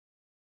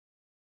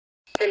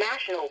The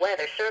National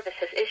Weather Service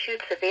has issued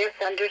severe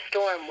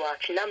thunderstorm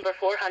watch number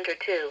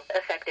 402,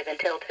 effective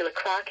until 2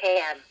 o'clock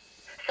a.m.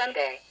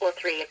 Sunday, or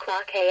 3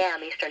 o'clock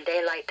a.m. Eastern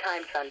Daylight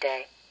Time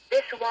Sunday.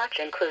 This watch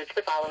includes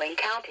the following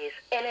counties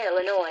in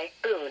Illinois: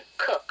 Boone,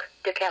 Cook,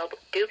 DeKalb,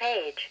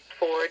 DuPage,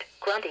 Ford,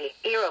 Grundy,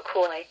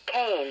 Iroquois,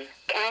 Kane,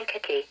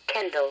 Kankakee,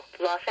 Kendall,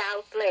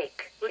 LaSalle,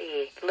 Lake,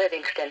 Lee,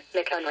 Livingston,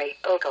 McHenry,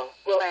 Ogle,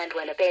 Willand,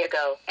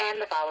 Winnebago, and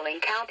the following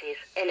counties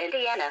in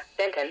Indiana: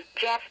 Benton,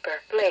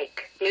 Jasper,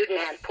 Lake, Newton,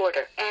 and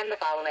Porter, and the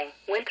following: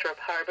 Winthrop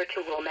Harbor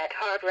to Wilmette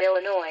Harbor,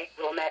 Illinois,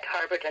 Wilmette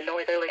Harbor to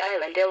Northerly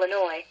Island,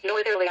 Illinois,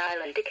 Northerly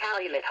Island to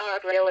Calumet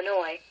Harbor,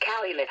 Illinois,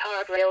 Calumet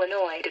Harbor,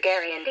 Illinois to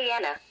Gary,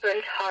 Indiana,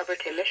 Burns Harbor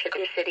to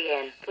Michigan City,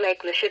 and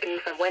Lake Michigan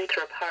from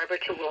Winthrop Harbor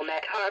to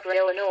Wilmette Harbor,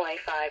 Illinois,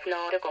 5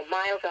 nautical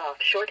miles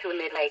offshore to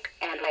Mid-Lake,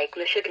 and Lake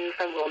Michigan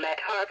from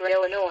Wilmette Harbor,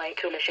 Illinois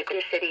to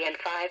Michigan City, and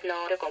 5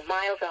 nautical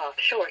miles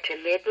offshore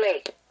to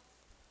Mid-Lake.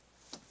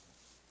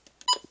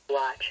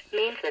 Watch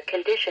means that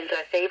conditions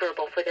are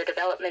favorable for the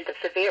development of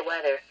severe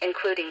weather,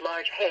 including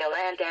large hail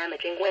and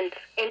damaging winds,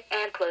 in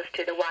and close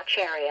to the watch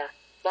area.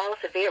 While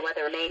severe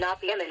weather may not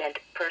be imminent,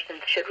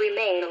 persons should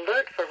remain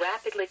alert for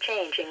rapidly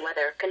changing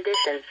weather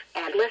conditions,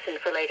 and listen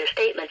for later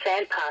statements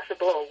and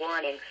possible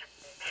warnings.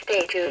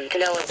 Stay tuned to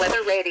know of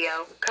weather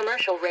radio,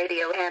 commercial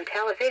radio and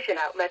television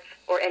outlets,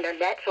 or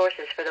internet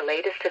sources for the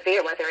latest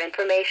severe weather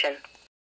information.